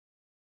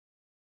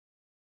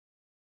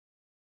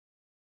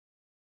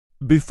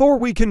Before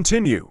we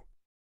continue,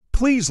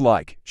 please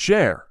like,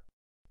 share,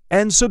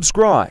 and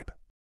subscribe.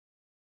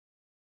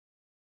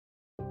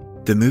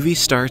 The movie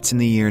starts in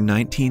the year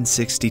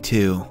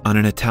 1962 on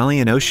an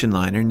Italian ocean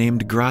liner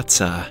named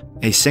Grazia.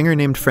 A singer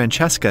named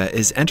Francesca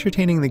is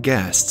entertaining the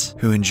guests,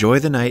 who enjoy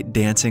the night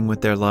dancing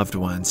with their loved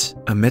ones.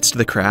 Amidst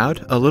the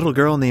crowd, a little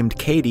girl named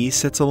Katie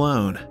sits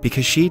alone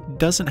because she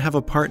doesn't have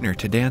a partner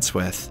to dance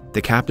with.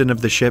 The captain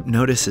of the ship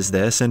notices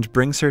this and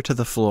brings her to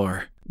the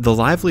floor. The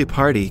lively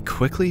party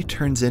quickly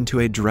turns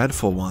into a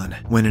dreadful one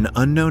when an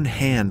unknown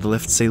hand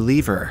lifts a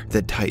lever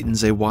that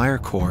tightens a wire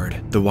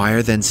cord. The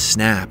wire then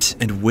snaps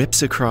and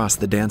whips across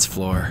the dance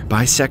floor,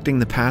 bisecting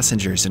the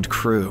passengers and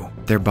crew.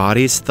 Their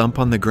bodies thump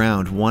on the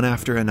ground one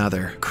after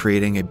another,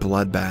 creating a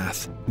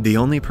bloodbath. The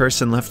only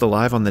person left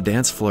alive on the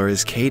dance floor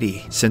is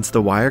Katie, since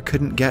the wire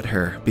couldn't get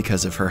her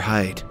because of her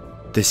height.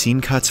 The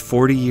scene cuts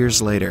 40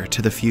 years later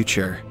to the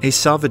future. A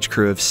salvage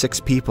crew of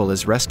 6 people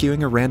is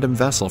rescuing a random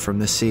vessel from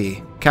the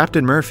sea.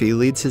 Captain Murphy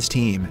leads his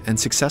team and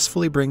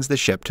successfully brings the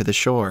ship to the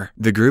shore.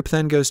 The group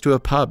then goes to a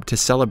pub to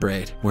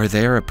celebrate, where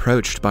they are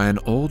approached by an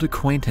old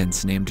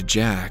acquaintance named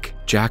Jack.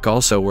 Jack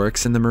also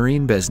works in the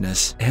marine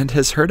business and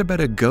has heard about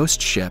a ghost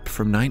ship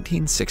from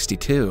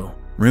 1962.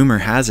 Rumor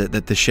has it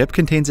that the ship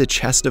contains a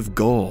chest of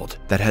gold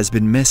that has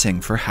been missing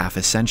for half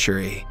a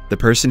century. The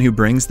person who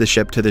brings the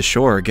ship to the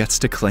shore gets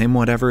to claim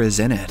whatever is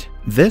in it.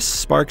 This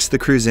sparks the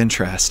crew's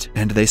interest,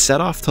 and they set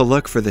off to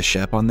look for the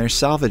ship on their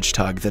salvage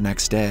tug the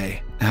next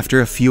day.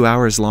 After a few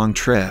hours long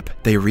trip,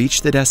 they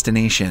reach the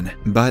destination,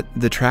 but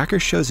the tracker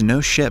shows no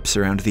ships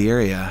around the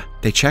area.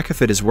 They check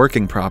if it is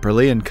working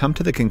properly and come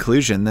to the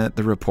conclusion that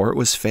the report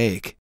was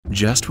fake.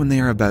 Just when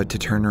they are about to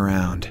turn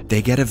around,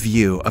 they get a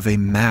view of a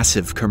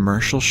massive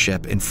commercial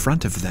ship in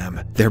front of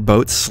them. Their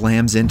boat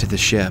slams into the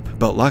ship,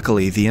 but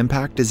luckily the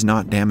impact is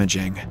not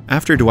damaging.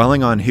 After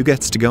dwelling on who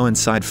gets to go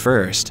inside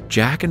first,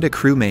 Jack and a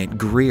crewmate,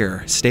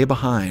 Greer, stay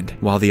behind,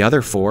 while the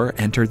other 4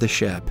 enter the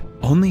ship.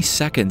 Only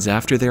seconds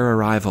after their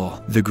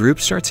arrival, the group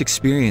starts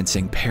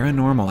experiencing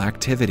paranormal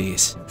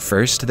activities.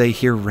 First, they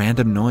hear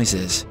random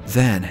noises.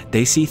 Then,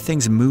 they see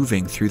things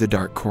moving through the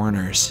dark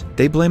corners.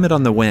 They blame it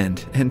on the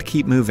wind and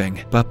keep moving,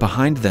 but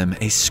behind them,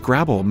 a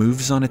Scrabble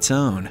moves on its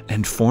own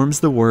and forms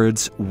the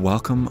words,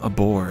 "Welcome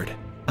aboard."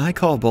 I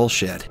call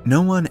bullshit.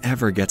 No one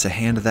ever gets a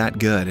hand that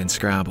good in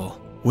Scrabble.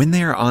 When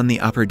they are on the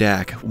upper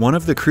deck, one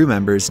of the crew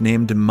members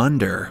named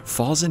Munder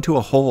falls into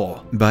a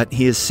hole, but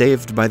he is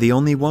saved by the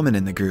only woman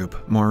in the group,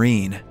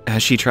 Maureen.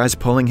 As she tries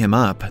pulling him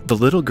up, the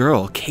little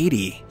girl,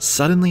 Katie,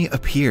 suddenly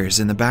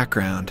appears in the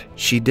background.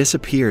 She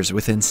disappears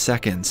within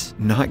seconds,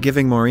 not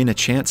giving Maureen a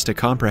chance to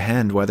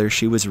comprehend whether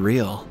she was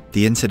real.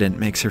 The incident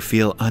makes her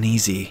feel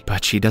uneasy,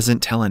 but she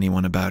doesn't tell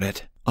anyone about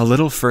it. A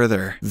little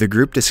further, the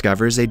group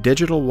discovers a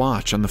digital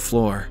watch on the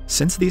floor.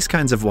 Since these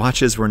kinds of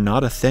watches were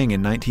not a thing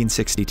in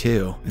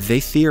 1962, they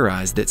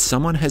theorize that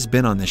someone has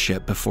been on the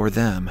ship before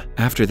them.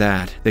 After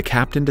that, the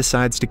captain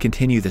decides to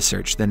continue the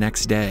search the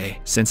next day,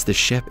 since the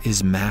ship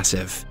is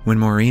massive. When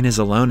Maureen is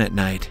alone at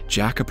night,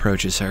 Jack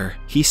approaches her.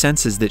 He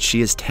senses that she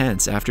is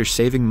tense after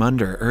saving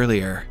Munder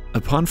earlier.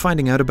 Upon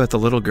finding out about the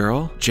little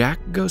girl, Jack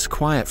goes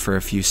quiet for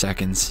a few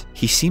seconds.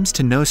 He seems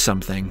to know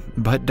something,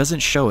 but doesn't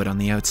show it on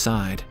the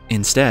outside.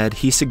 Instead,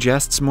 he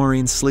suggests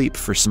Maureen sleep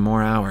for some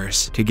more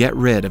hours to get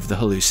rid of the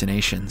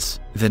hallucinations.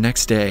 The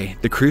next day,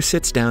 the crew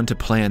sits down to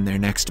plan their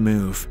next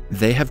move.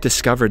 They have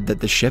discovered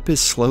that the ship is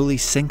slowly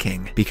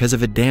sinking because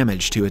of a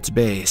damage to its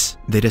base.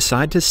 They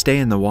decide to stay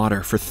in the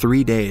water for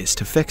 3 days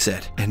to fix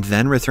it, and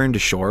then return to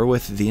shore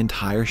with the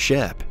entire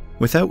ship.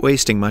 Without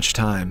wasting much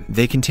time,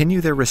 they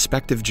continue their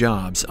respective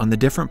jobs on the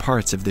different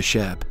parts of the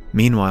ship.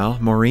 Meanwhile,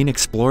 Maureen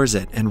explores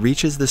it and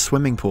reaches the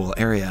swimming pool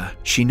area.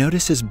 She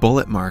notices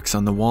bullet marks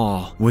on the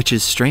wall, which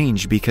is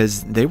strange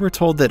because they were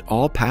told that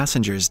all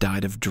passengers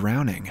died of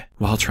drowning.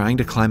 While trying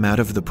to climb out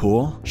of the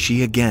pool,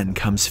 she again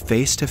comes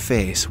face to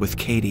face with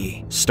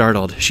Katie.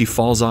 Startled, she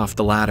falls off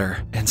the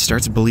ladder and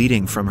starts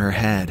bleeding from her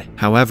head.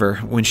 However,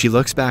 when she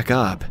looks back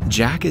up,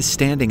 Jack is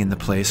standing in the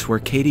place where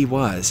Katie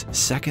was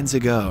seconds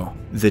ago.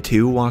 The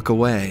two walk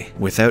away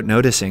without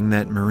noticing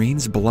that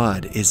Maureen's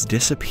blood is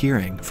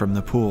disappearing from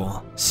the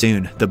pool.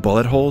 Soon, the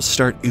bullet holes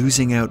start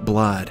oozing out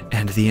blood,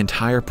 and the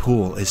entire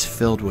pool is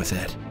filled with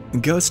it.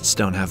 Ghosts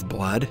don't have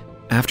blood.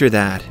 After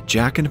that,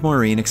 Jack and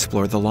Maureen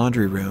explore the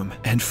laundry room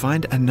and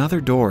find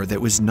another door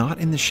that was not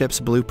in the ship's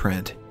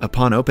blueprint.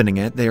 Upon opening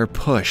it, they are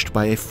pushed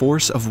by a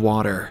force of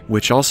water,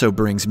 which also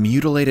brings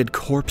mutilated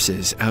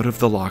corpses out of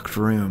the locked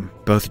room.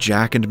 Both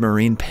Jack and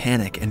Maureen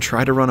panic and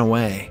try to run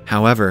away.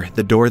 However,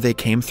 the door they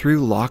came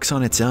through locks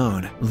on its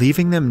own,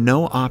 leaving them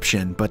no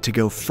option but to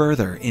go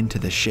further into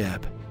the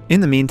ship. In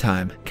the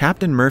meantime,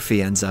 Captain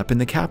Murphy ends up in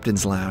the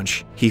captain's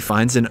lounge. He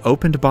finds an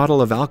opened bottle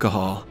of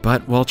alcohol,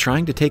 but while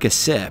trying to take a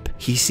sip,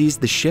 he sees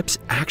the ship's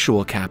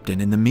actual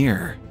captain in the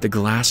mirror. The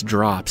glass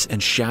drops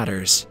and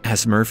shatters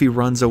as Murphy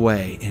runs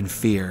away in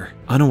fear.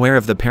 Unaware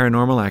of the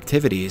paranormal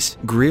activities,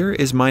 Greer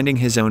is minding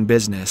his own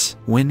business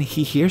when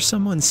he hears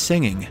someone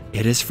singing.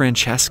 It is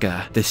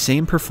Francesca, the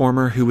same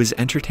performer who was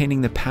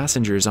entertaining the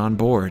passengers on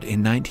board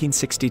in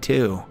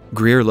 1962.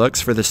 Greer looks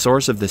for the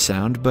source of the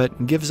sound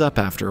but gives up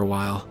after a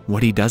while.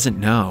 What he doesn't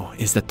know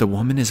is that the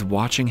woman is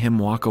watching him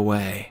walk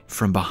away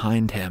from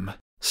behind him.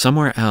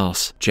 Somewhere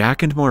else,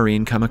 Jack and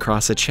Maureen come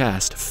across a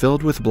chest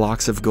filled with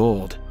blocks of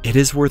gold. It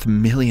is worth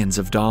millions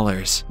of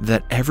dollars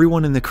that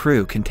everyone in the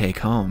crew can take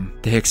home.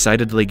 They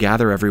excitedly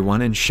gather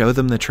everyone and show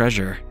them the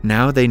treasure.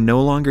 Now they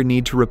no longer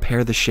need to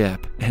repair the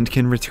ship and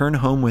can return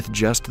home with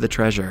just the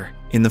treasure.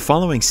 In the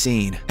following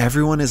scene,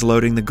 everyone is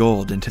loading the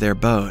gold into their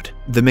boat.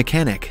 The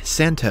mechanic,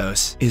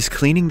 Santos, is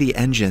cleaning the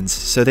engines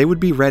so they would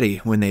be ready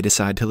when they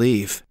decide to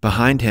leave.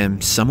 Behind him,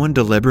 someone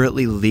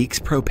deliberately leaks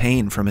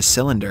propane from a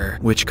cylinder,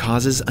 which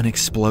causes an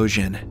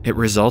explosion. It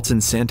results in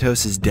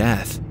Santos's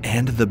death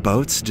and the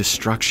boat's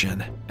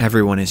destruction.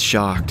 Everyone is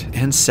shocked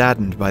and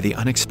saddened by the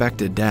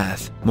unexpected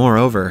death.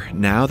 Moreover,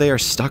 now they are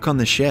stuck on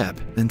the ship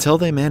until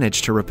they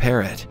manage to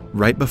repair it.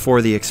 Right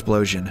before the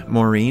explosion,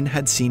 Maureen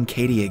had seen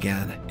Katie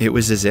again. It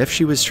was as if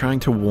she was trying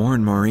to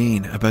warn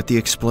Maureen about the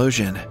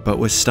explosion, but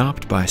was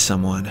stopped by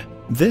someone.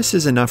 This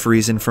is enough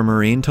reason for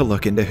Maureen to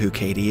look into who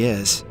Katie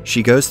is.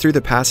 She goes through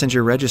the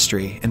passenger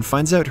registry and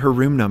finds out her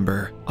room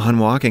number. On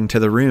walking to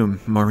the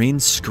room, Maureen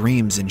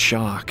screams in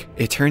shock.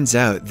 It turns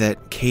out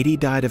that Katie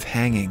died of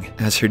hanging,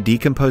 as her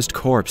decomposed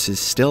corpse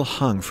is still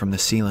hung from the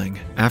ceiling.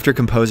 After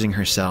composing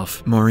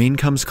herself, Maureen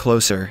comes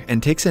closer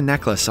and takes a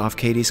necklace off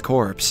Katie's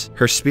corpse.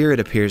 Her spirit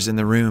appears in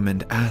the room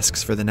and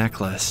asks for the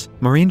necklace.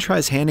 Maureen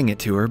tries handing it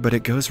to her, but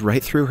it goes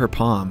right through her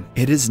palm.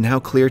 It is now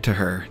clear to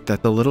her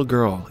that the little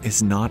girl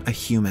is not a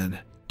human.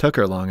 Took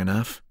her long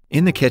enough.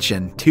 In the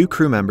kitchen, two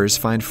crew members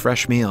find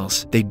fresh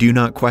meals. They do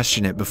not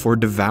question it before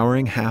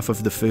devouring half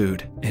of the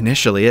food.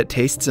 Initially, it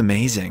tastes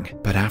amazing,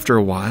 but after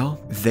a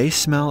while, they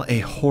smell a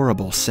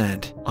horrible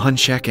scent. On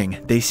checking,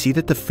 they see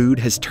that the food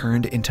has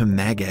turned into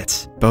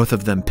maggots. Both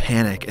of them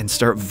panic and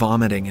start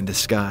vomiting in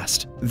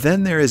disgust.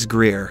 Then there is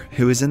Greer,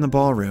 who is in the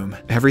ballroom.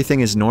 Everything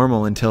is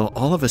normal until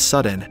all of a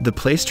sudden, the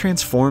place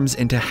transforms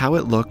into how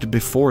it looked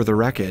before the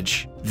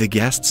wreckage. The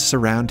guests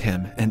surround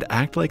him and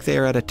act like they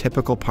are at a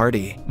typical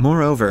party.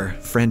 Moreover,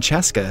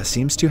 Francesca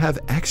seems to have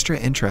extra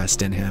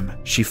interest in him.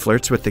 She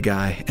flirts with the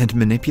guy and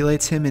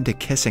manipulates him into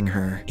kissing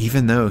her,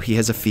 even though he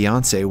has a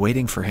fiancée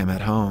waiting for him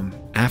at home.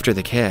 After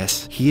the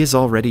kiss, he is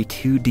already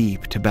too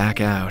deep to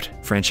back out.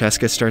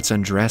 Francesca starts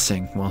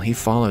undressing while he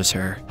follows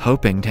her,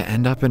 hoping to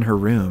end up in her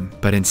room,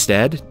 but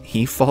instead,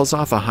 he falls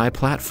off a high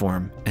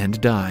platform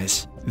and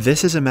dies.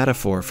 This is a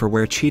metaphor for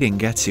where cheating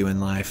gets you in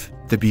life.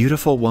 The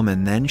beautiful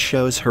woman then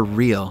shows her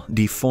real,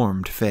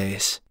 deformed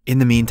face. In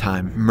the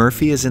meantime,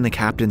 Murphy is in the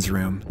captain's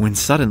room when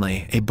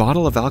suddenly a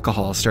bottle of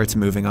alcohol starts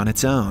moving on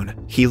its own.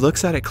 He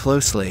looks at it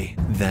closely,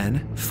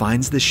 then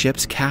finds the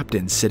ship's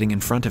captain sitting in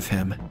front of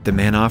him. The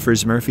man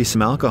offers Murphy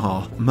some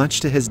alcohol,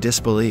 much to his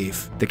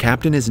disbelief. The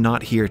captain is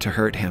not here to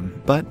hurt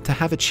him, but to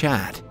have a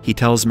chat. He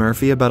tells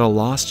Murphy about a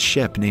lost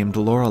ship named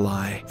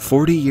Lorelei.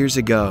 40 years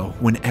ago,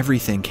 when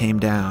everything came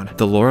down,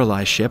 the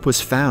Lorelei ship was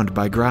found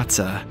by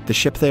Grazia, the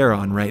ship they are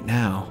on right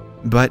now.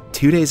 But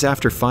 2 days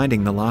after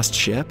finding the lost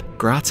ship,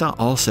 Grazia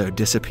also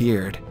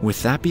disappeared.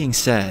 With that being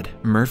said,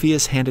 Murphy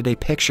is handed a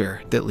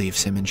picture that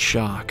leaves him in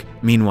shock.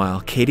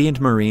 Meanwhile, Katie and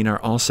Maureen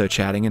are also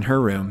chatting in her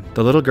room.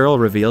 The little girl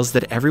reveals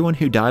that everyone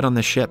who died on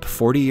the ship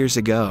 40 years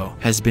ago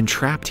has been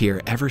trapped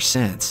here ever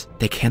since.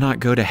 They cannot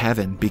go to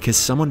heaven because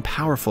someone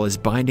powerful is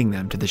binding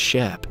them to the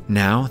ship.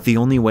 Now, the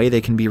only way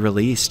they can be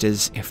released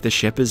is if the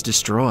ship is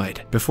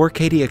destroyed. Before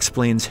Katie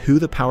explains who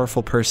the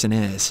powerful person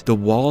is, the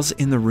walls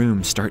in the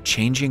room start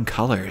changing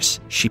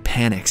colors. She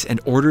panics and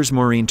orders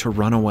Maureen to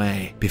run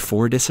away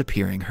before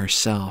disappearing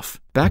herself.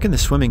 Back in the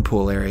swimming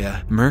pool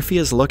area, Murphy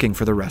is looking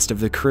for the rest of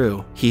the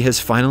crew. He has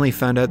finally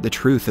found out the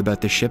truth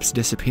about the ship's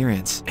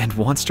disappearance and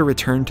wants to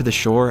return to the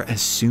shore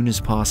as soon as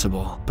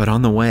possible. But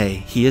on the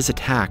way, he is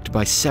attacked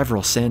by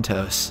several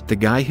Santos, the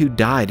guy who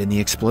died in the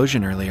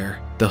explosion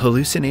earlier. The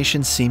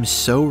hallucination seems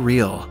so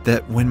real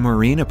that when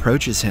Maureen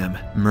approaches him,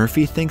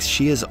 Murphy thinks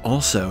she is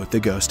also the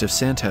ghost of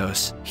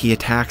Santos. He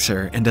attacks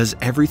her and does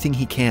everything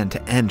he can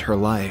to end her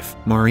life.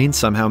 Maureen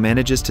somehow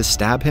manages to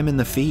stab him in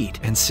the feet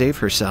and save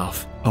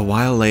herself. A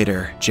while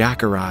later,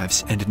 Jack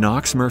arrives and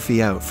knocks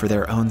Murphy out for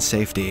their own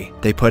safety.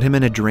 They put him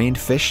in a drained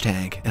fish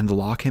tank and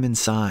lock him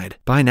inside.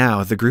 By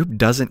now, the group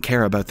doesn't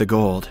care about the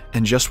gold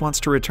and just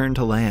wants to return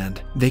to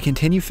land. They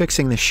continue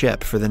fixing the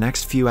ship for the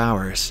next few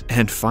hours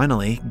and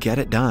finally get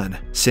it done.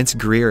 Since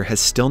Greer has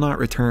still not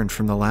returned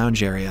from the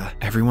lounge area,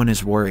 everyone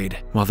is worried.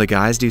 While the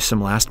guys do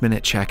some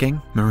last-minute checking,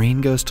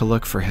 Maureen goes to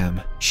look for him.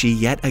 She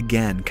yet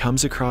again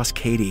comes across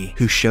Katie,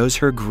 who shows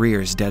her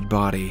Greer's dead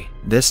body.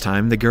 This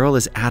time, the girl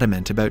is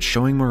adamant about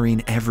showing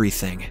Maureen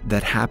everything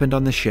that happened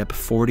on the ship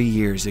 40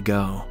 years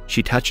ago.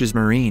 She touches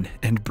Maureen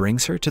and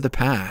brings her to the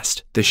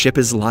past. The ship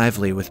is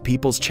lively with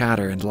people's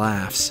chatter and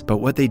laughs, but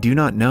what they do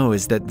not know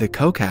is that the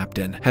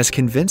co-captain has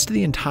convinced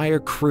the entire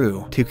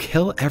crew to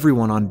kill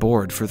everyone on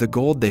board for the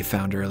gold they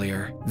found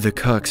earlier. The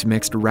cooks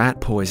mixed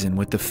rat poison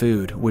with the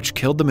food, which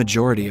killed the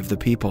majority of the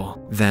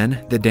people.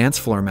 Then, the dance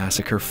floor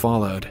massacre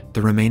followed.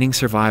 The remaining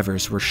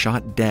survivors were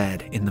shot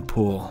dead in the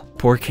pool.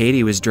 Poor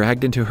Katie was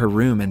dragged into her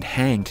room and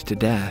hanged to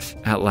death.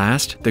 At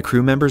last, the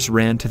crew members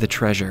ran to the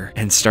treasure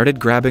and started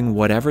grabbing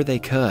whatever they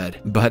could,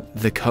 but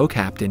the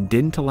co-captain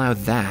didn't allow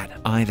that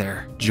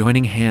either.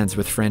 Joining hands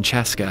with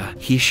Francesca,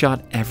 he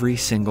shot every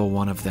single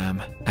one of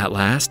them. At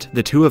last,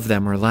 the two of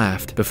them were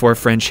left before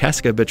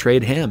Francesca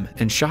betrayed him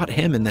and shot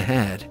him in the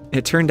head.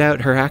 It turned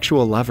out her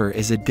actual lover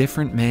is a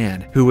different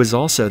man who was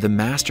also the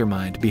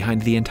mastermind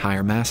behind the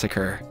entire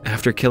massacre.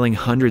 After killing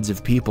hundreds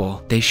of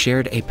people, they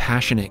shared a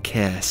passionate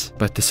kiss,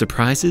 but the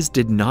surprises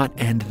did not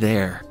end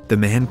there. The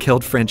man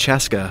killed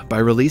Francesca by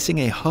releasing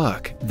a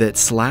hook that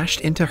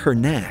slashed into her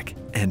neck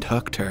and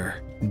hooked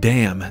her.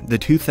 Damn, the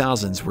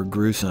 2000s were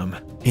gruesome.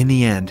 In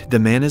the end, the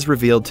man is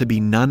revealed to be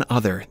none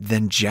other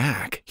than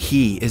Jack.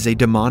 He is a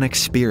demonic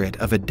spirit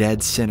of a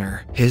dead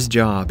sinner. His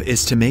job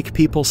is to make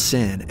people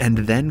sin and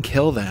then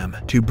kill them,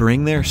 to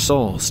bring their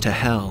souls to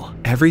hell.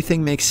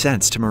 Everything makes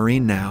sense to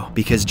Maureen now,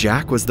 because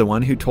Jack was the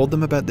one who told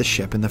them about the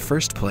ship in the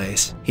first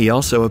place. He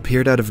also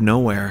appeared out of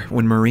nowhere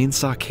when Maureen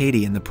saw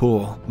Katie in the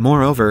pool.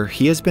 Moreover,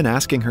 he has been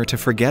asking her to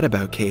forget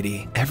about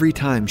Katie every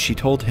time she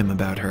told him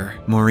about her.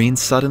 Maureen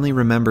suddenly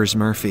remembers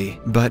Murphy,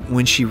 but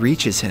when she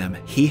reaches him,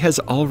 he has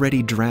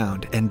already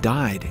drowned and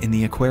died in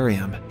the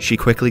aquarium. She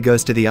quickly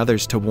goes to the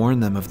others to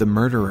warn them of the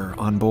murderer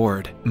on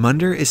board.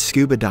 Munder is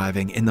scuba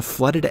diving in the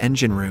flooded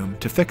engine room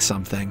to fix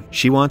something.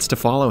 She wants to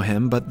follow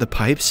him, but the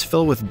pipes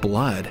fill with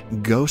blood,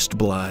 ghost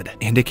blood,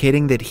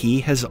 indicating that he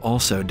has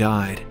also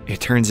died.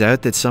 It turns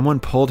out that someone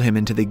pulled him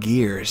into the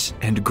gears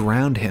and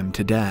ground him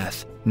to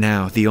death.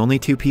 Now, the only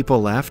two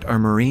people left are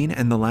Maureen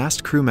and the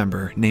last crew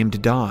member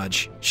named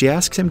Dodge. She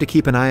asks him to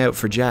keep an eye out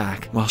for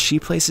Jack while she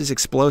places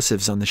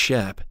explosives on the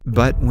ship.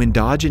 But when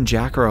Dodge and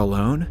Jack are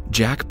alone,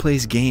 Jack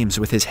plays games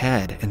with his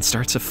head and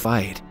starts a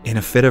fight. In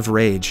a fit of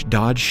rage,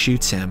 Dodge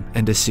shoots him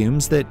and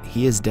assumes that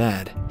he is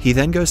dead. He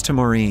then goes to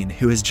Maureen,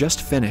 who has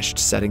just finished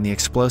setting the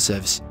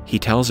explosives. He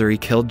tells her he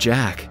killed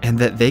Jack and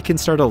that they can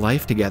start a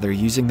life together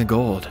using the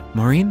gold.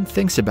 Maureen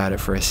thinks about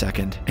it for a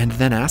second and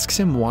then asks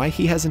him why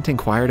he hasn't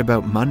inquired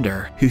about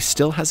Munder, who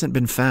still hasn't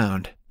been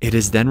found. It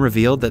is then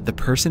revealed that the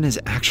person is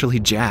actually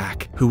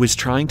Jack, who was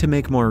trying to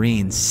make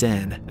Maureen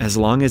sin. As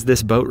long as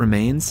this boat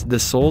remains, the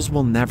souls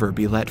will never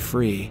be let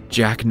free.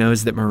 Jack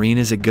knows that Maureen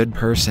is a good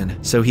person,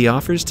 so he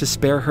offers to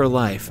spare her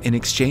life in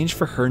exchange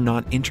for her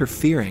not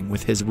interfering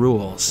with his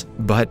rules.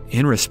 But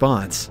in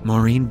response,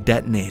 Maureen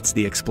detonates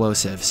the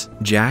explosives.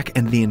 Jack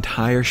and the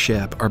entire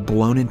ship are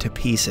blown into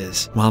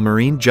pieces, while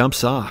Maureen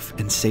jumps off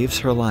and saves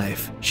her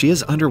life. She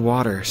is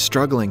underwater,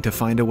 struggling to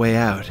find a way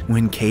out,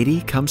 when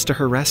Katie comes to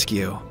her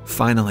rescue.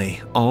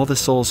 Finally, all the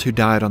souls who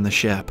died on the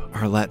ship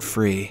are let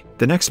free.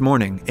 The next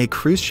morning, a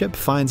cruise ship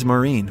finds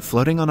Maureen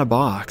floating on a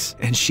box,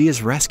 and she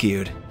is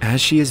rescued. As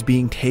she is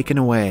being taken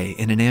away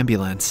in an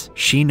ambulance,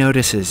 she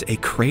notices a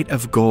crate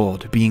of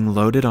gold being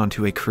loaded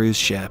onto a cruise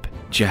ship.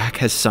 Jack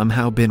has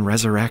somehow been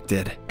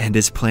resurrected and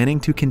is planning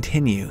to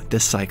continue the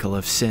cycle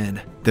of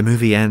sin. The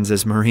movie ends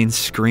as Maureen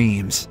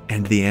screams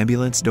and the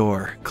ambulance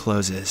door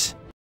closes.